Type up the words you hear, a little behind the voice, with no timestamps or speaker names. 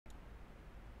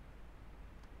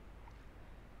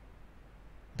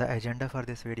The agenda for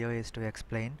this video is to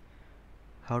explain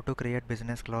how to create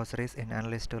business glossaries in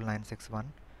Analyst tool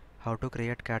 961, how to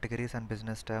create categories and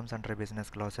business terms under a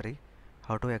business glossary,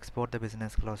 how to export the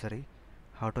business glossary,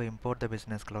 how to import the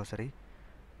business glossary,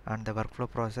 and the workflow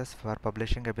process for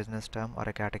publishing a business term or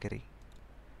a category.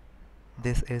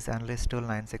 This is Analyst tool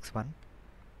 961.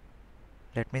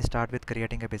 Let me start with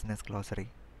creating a business glossary.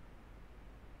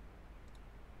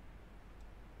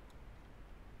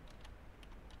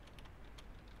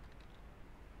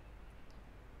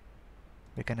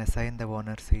 We can assign the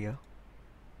owners here.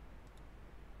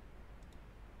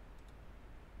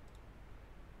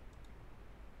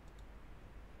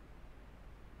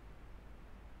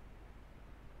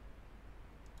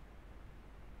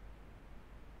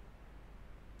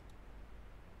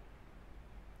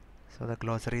 So the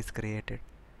glossary is created.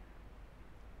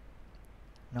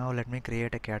 Now let me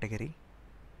create a category.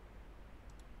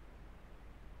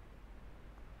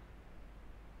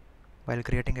 While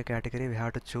creating a category, we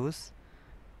have to choose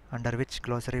under which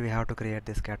glossary we have to create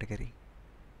this category.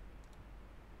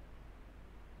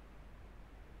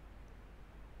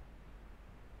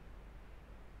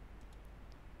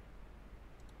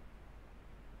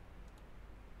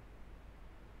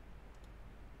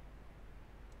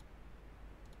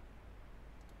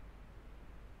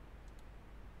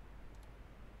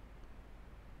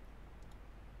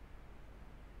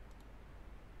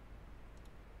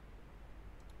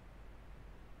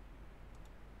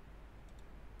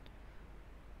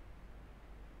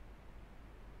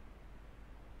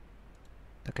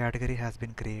 The category has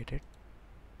been created.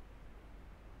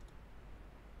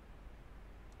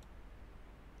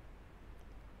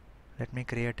 Let me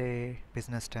create a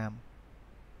business term.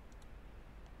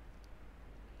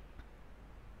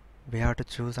 We have to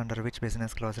choose under which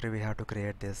business glossary we have to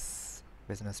create this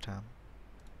business term.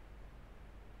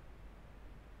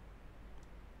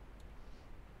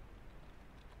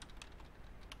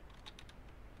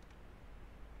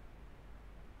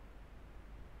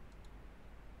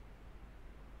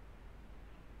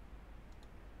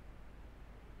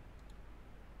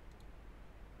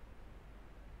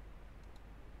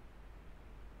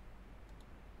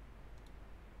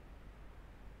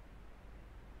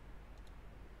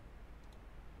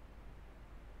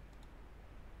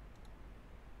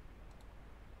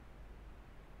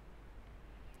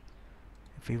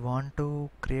 If we want to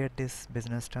create this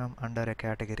business term under a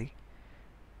category,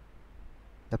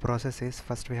 the process is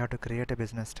first we have to create a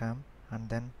business term and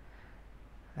then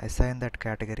assign that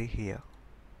category here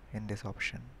in this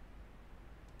option.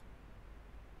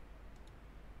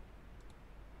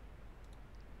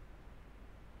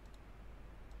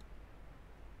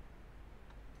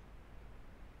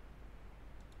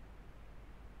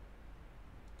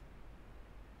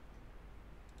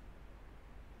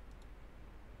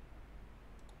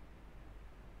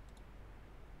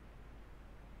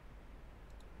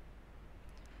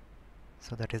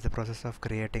 So that is the process of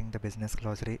creating the business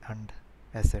glossary and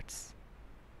assets.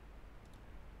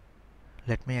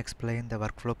 Let me explain the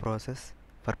workflow process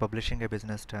for publishing a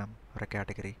business term or a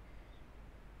category.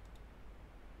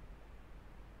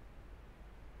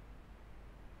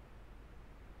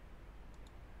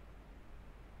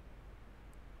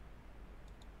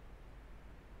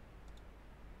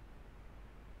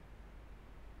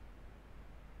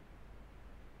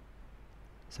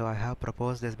 So I have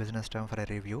proposed this business term for a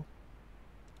review.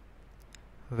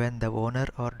 When the owner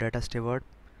or data steward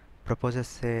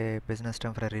proposes a business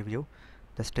term for a review,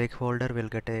 the stakeholder will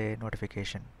get a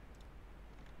notification.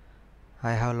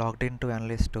 I have logged into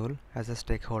Analyst tool as a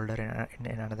stakeholder in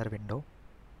another window.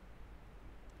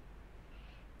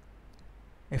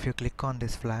 If you click on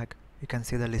this flag, you can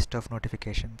see the list of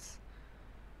notifications.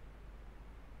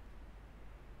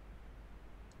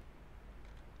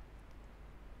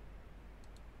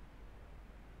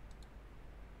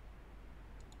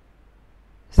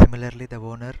 Similarly, the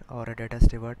owner or a data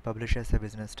steward publishes a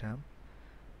business term,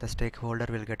 the stakeholder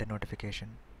will get a notification.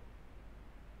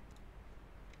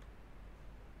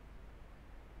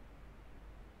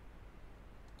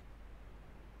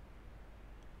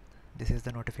 This is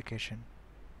the notification.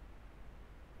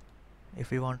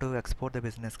 If we want to export the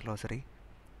business glossary,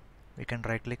 we can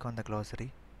right click on the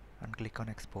glossary and click on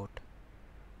export.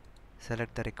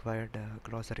 Select the required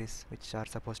glossaries which are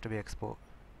supposed to be exported.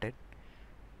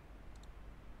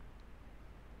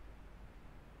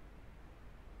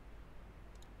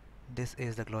 This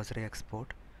is the glossary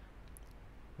export.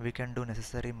 We can do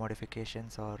necessary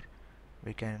modifications or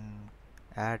we can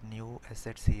add new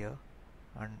assets here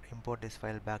and import this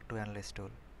file back to Analyst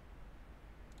tool.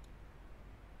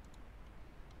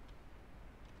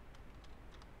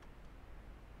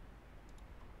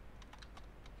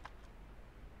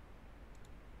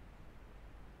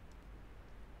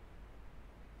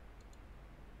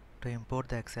 To import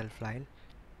the Excel file,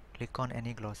 click on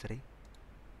any glossary,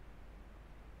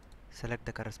 select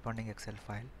the corresponding Excel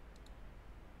file,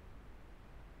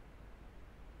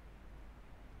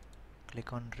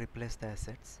 click on replace the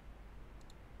assets,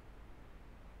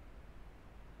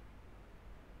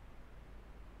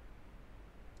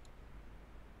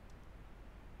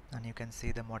 and you can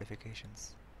see the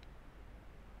modifications.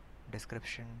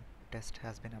 Description text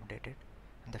has been updated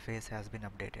and the face has been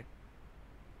updated.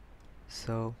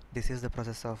 So this is the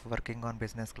process of working on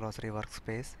Business Glossary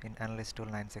workspace in Analyst tool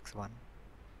 961.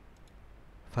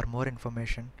 For more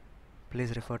information,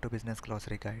 please refer to Business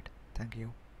Glossary guide. Thank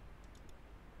you.